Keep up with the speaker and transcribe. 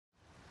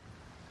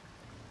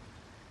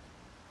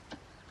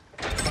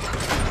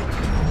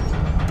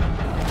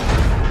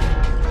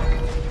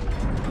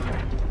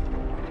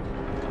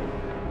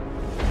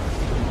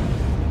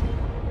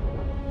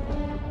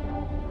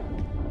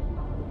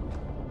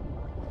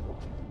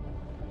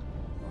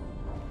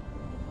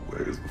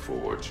There's the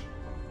forge.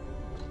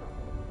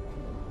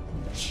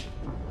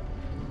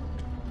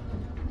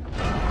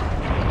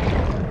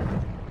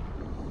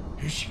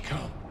 Here she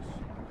comes.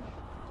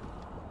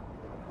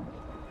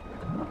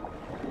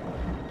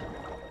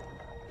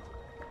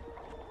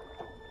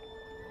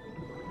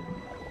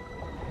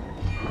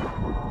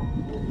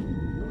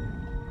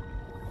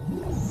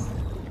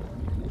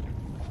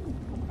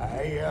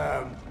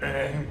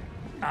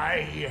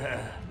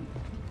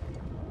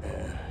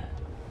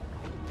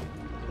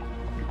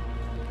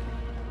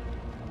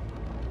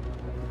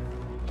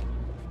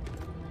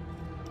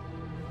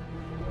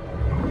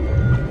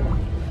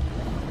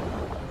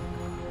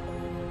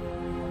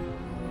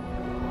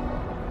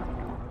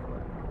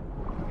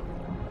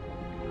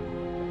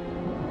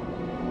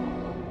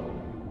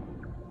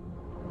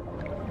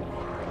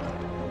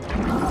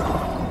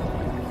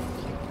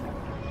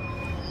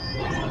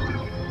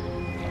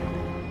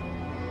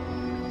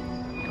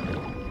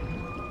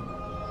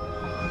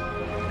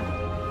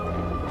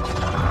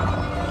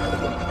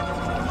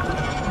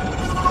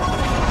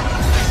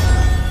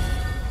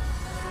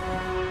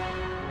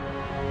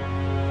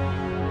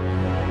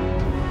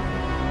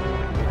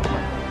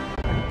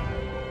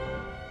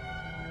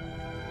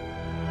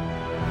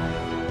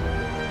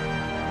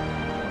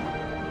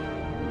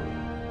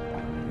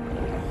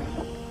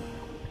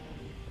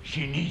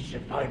 She needs the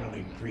final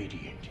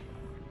ingredient.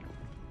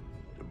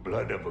 The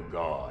blood of a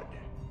god.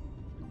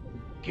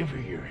 Give her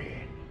your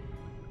hand.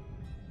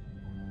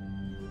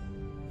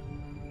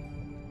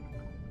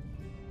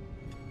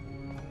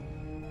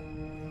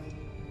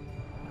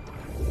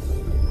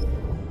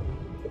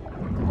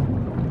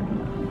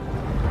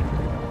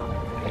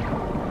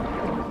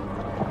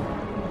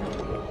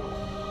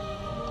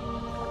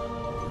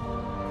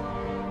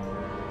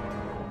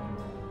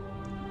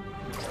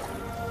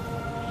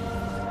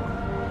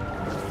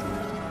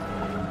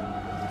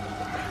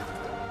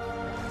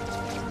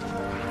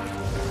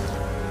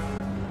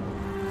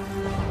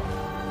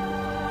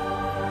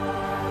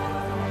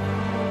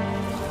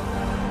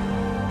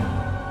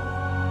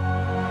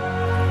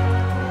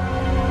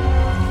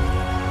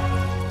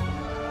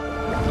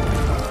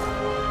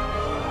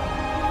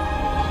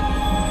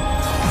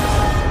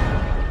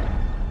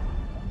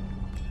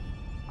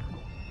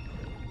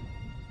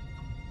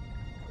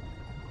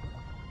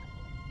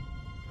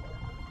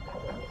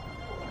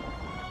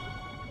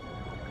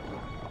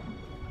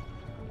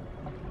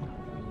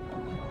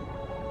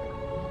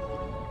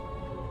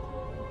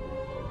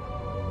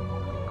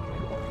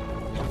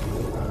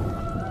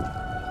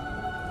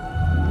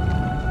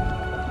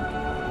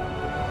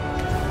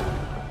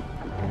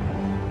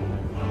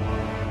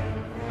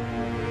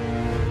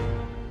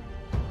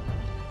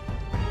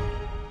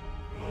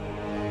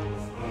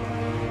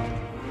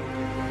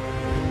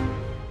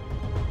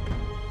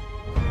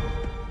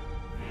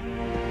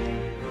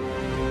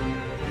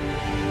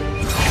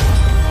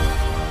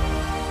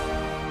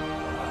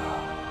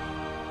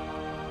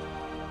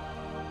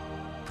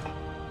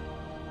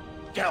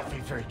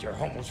 I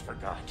almost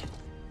forgot.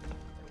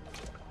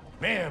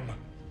 Ma'am,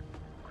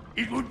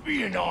 it would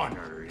be an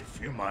honor if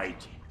you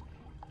might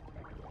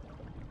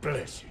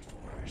bless it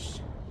for us.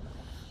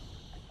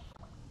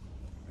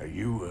 Are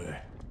you,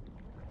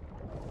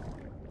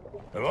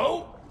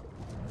 hello?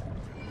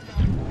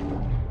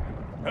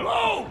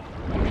 Hello?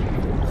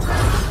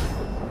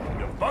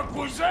 The fuck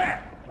was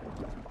that?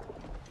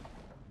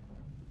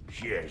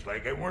 She acts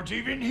like I weren't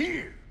even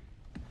here.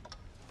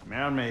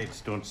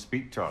 Mermaids don't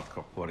speak to our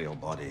corporeal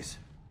bodies.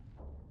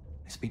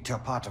 They speak to a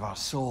part of our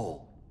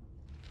soul.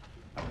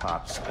 A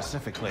part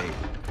specifically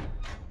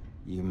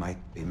you might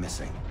be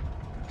missing.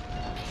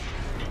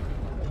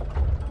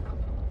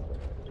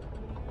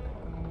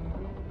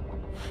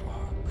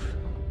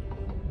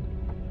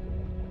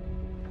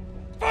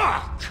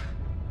 Fuck!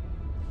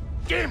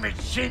 Damn it,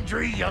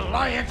 Sindri, you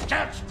lying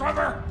cat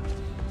scrubber!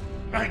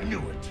 I knew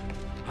it.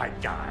 I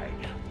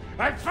died.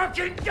 I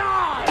fucking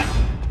died!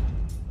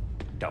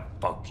 The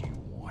fuck you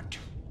want?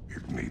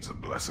 It needs a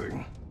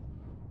blessing.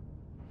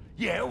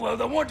 Yeah, well,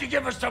 the one to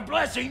give us the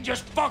blessing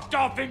just fucked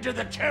off into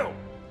the tomb.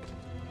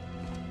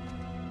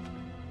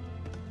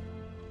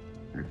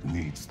 It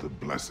needs the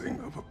blessing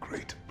of a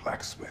great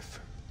blacksmith.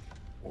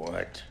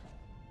 What?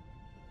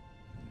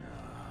 No,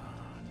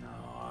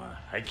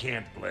 I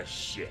can't bless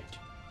shit.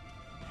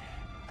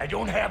 I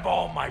don't have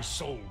all my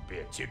soul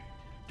bits.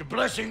 The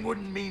blessing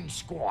wouldn't mean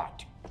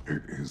squat.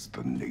 It is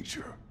the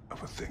nature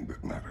of a thing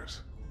that matters,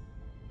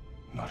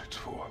 not its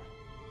form.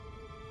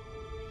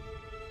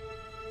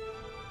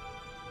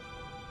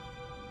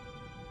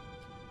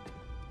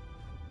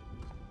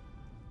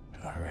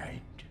 All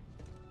right.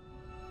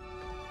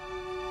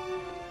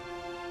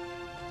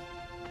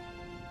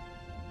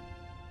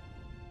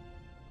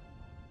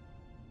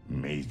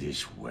 May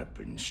this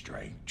weapon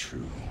strike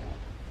true.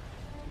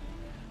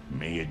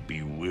 May it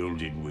be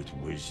wielded with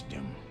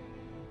wisdom.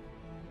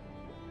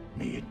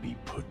 May it be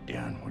put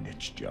down when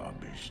its job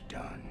is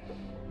done.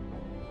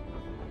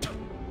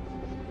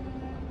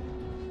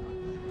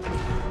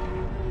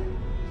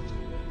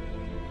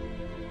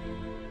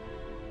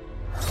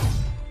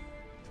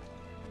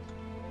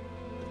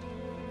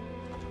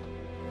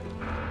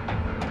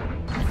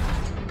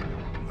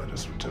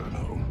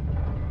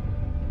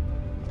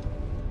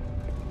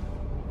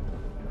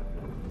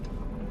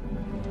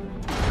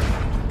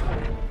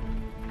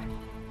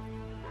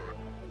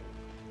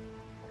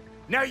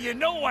 Now you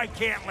know I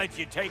can't let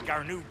you take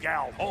our new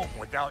gal home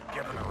without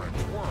giving her a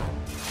twirl.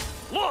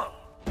 Look!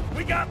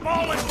 We got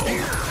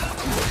volunteers!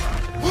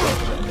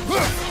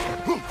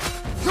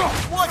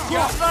 Watch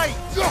your right!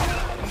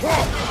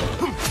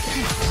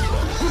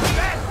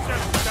 That's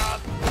some stuff!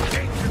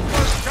 Ain't your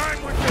first time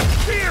with the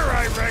spear,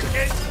 I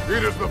reckon!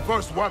 It is the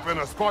first weapon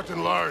a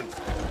Spartan learns.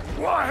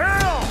 Well,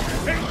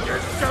 hell! Ain't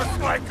this just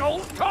like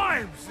old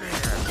times then?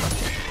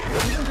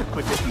 You need to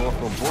put this more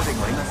from boarding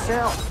line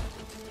myself.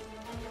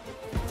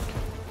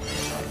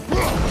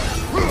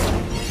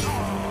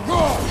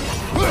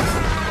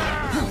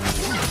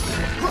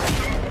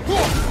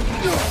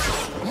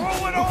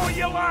 Throw it all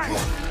you like!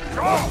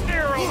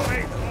 Draupnir will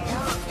make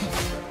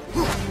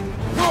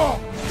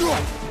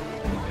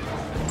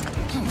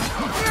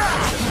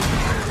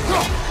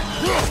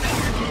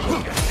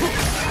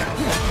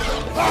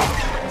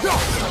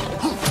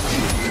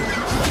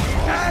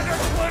Had to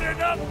put it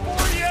up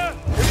for you!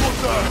 It was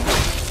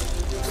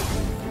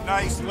done.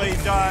 Nicely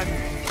done.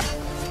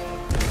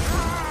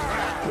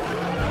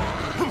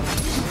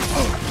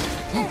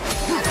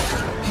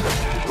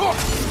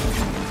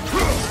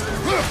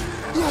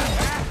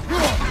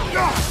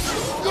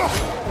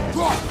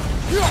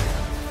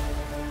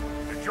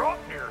 The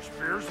Draupnir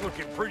spear's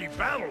looking pretty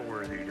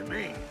battle-worthy to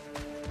me.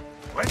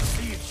 Let's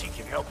see if she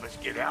can help us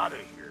get out of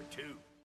here, too.